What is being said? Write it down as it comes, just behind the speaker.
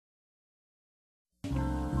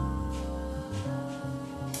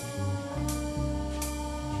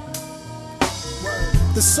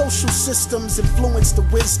The social systems influenced the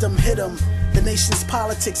wisdom, hit 'em. The nation's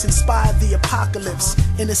politics inspired the apocalypse.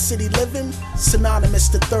 Inner city living, synonymous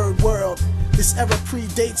to third world. This era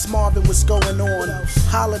predates Marvin, what's going on.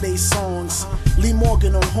 Holiday songs, Lee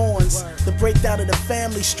Morgan on horns. The breakdown of the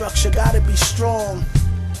family structure gotta be strong.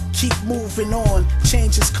 Keep moving on,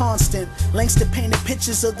 change is constant. Langston painted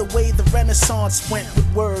pictures of the way the Renaissance went with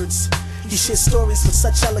words. He shared stories with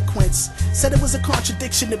such eloquence. Said it was a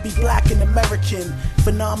contradiction to be black and American.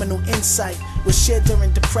 Phenomenal insight was shared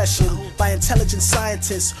during Depression by intelligent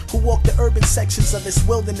scientists who walked the urban sections of this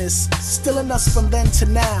wilderness. Stilling us from then to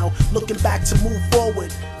now, looking back to move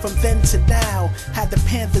forward. From then to now, had the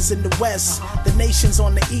Panthers in the West, the nations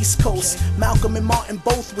on the East Coast. Malcolm and Martin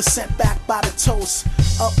both were sent back by the toast.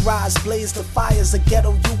 Uprise blazed the fires of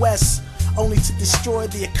ghetto US, only to destroy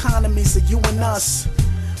the economies of you and us.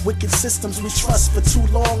 Wicked systems we trust for too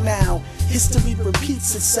long now. History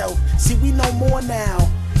repeats itself, see we know more now.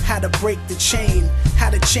 How to break the chain, how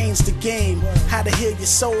to change the game, how to heal your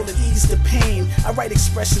soul and ease the pain. I write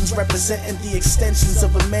expressions representing the extensions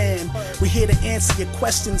of a man. We're here to answer your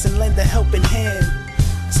questions and lend a helping hand.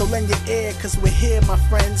 So lend your ear, cause we're here, my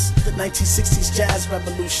friends. The 1960s jazz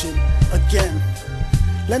revolution, again.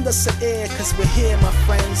 Lend us an ear, cause we're here, my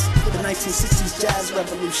friends. The 1960s jazz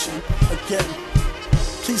revolution, again.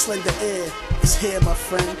 Please lend the ear, it's here, my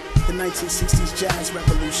friend. The 1960s jazz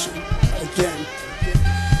revolution,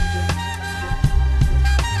 again.